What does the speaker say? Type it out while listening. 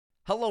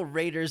Hello,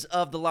 Raiders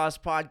of the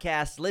Lost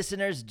Podcast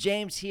listeners.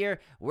 James here.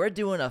 We're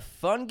doing a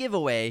fun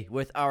giveaway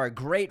with our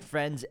great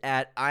friends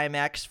at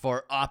IMAX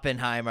for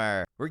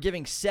Oppenheimer. We're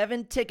giving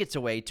 7 tickets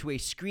away to a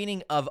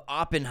screening of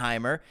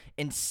Oppenheimer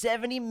in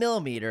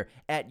 70mm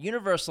at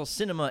Universal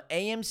Cinema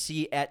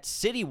AMC at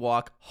City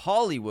Walk,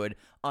 Hollywood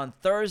on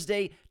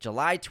Thursday,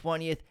 July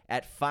 20th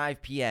at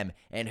 5 p.m.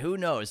 And who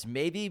knows,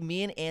 maybe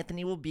me and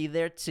Anthony will be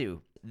there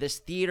too. This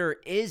theater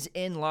is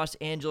in Los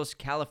Angeles,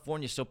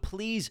 California, so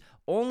please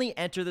only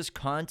enter this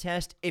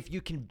contest if you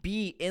can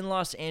be in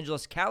Los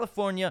Angeles,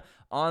 California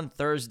on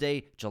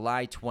Thursday,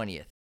 July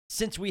 20th.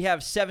 Since we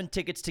have 7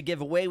 tickets to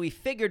give away, we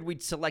figured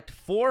we'd select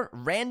 4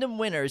 random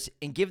winners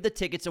and give the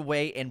tickets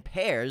away in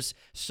pairs,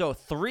 so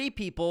 3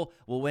 people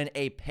will win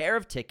a pair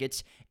of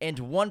tickets and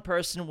 1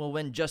 person will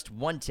win just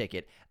 1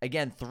 ticket.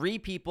 Again, 3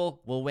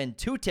 people will win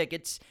 2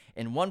 tickets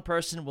and 1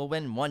 person will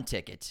win 1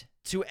 ticket.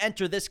 To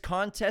enter this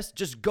contest,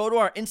 just go to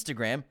our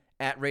Instagram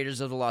at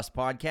Raiders of the Lost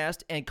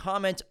Podcast and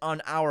comment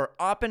on our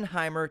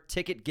Oppenheimer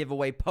ticket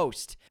giveaway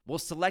post. We'll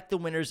select the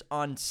winners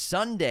on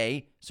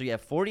Sunday, so you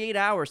have 48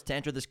 hours to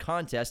enter this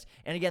contest.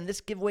 And again,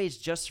 this giveaway is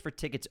just for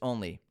tickets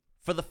only.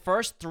 For the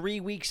first 3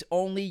 weeks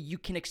only, you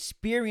can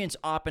experience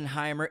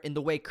Oppenheimer in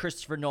the way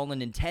Christopher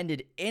Nolan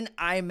intended, in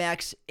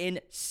IMAX in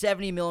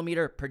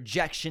 70mm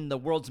projection, the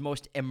world's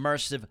most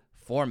immersive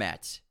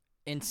format.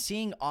 And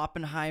seeing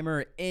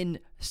Oppenheimer in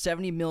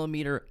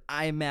 70mm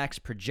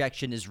IMAX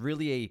projection is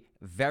really a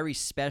very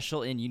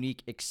special and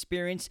unique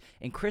experience.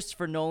 And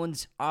Christopher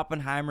Nolan's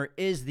Oppenheimer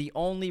is the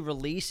only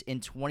release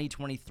in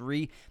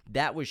 2023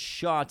 that was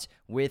shot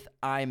with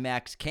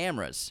IMAX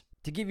cameras.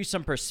 To give you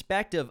some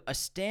perspective, a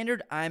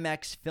standard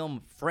IMAX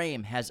film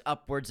frame has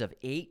upwards of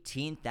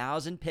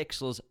 18,000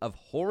 pixels of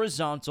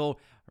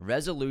horizontal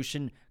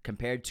resolution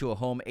compared to a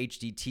home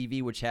HD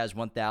TV, which has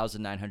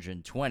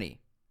 1,920.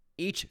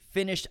 Each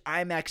finished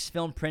IMAX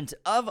film print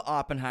of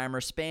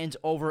Oppenheimer spans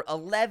over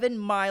 11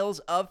 miles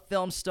of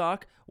film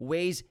stock,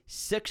 weighs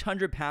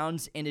 600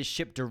 pounds, and is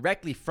shipped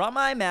directly from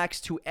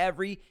IMAX to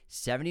every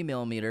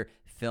 70mm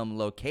film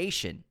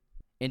location.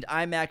 And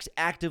IMAX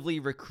actively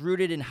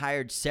recruited and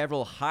hired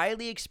several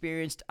highly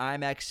experienced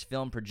IMAX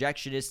film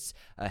projectionists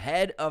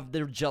ahead of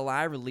the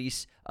July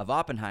release of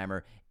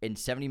Oppenheimer in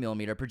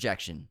 70mm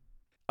projection.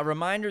 A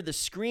reminder, the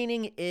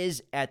screening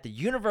is at the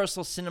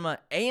Universal Cinema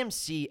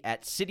AMC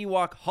at City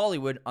Walk,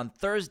 Hollywood on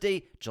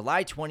Thursday,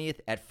 July 20th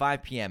at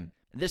 5 p.m.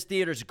 This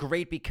theater is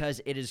great because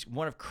it is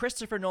one of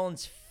Christopher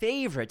Nolan's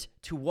favorite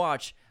to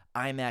watch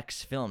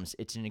IMAX films.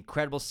 It's an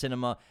incredible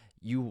cinema.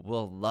 You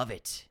will love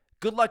it.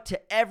 Good luck to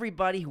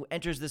everybody who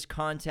enters this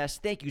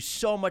contest. Thank you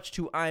so much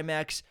to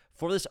IMAX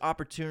for this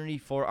opportunity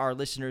for our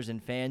listeners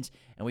and fans,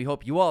 and we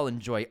hope you all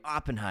enjoy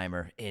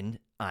Oppenheimer in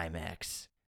IMAX.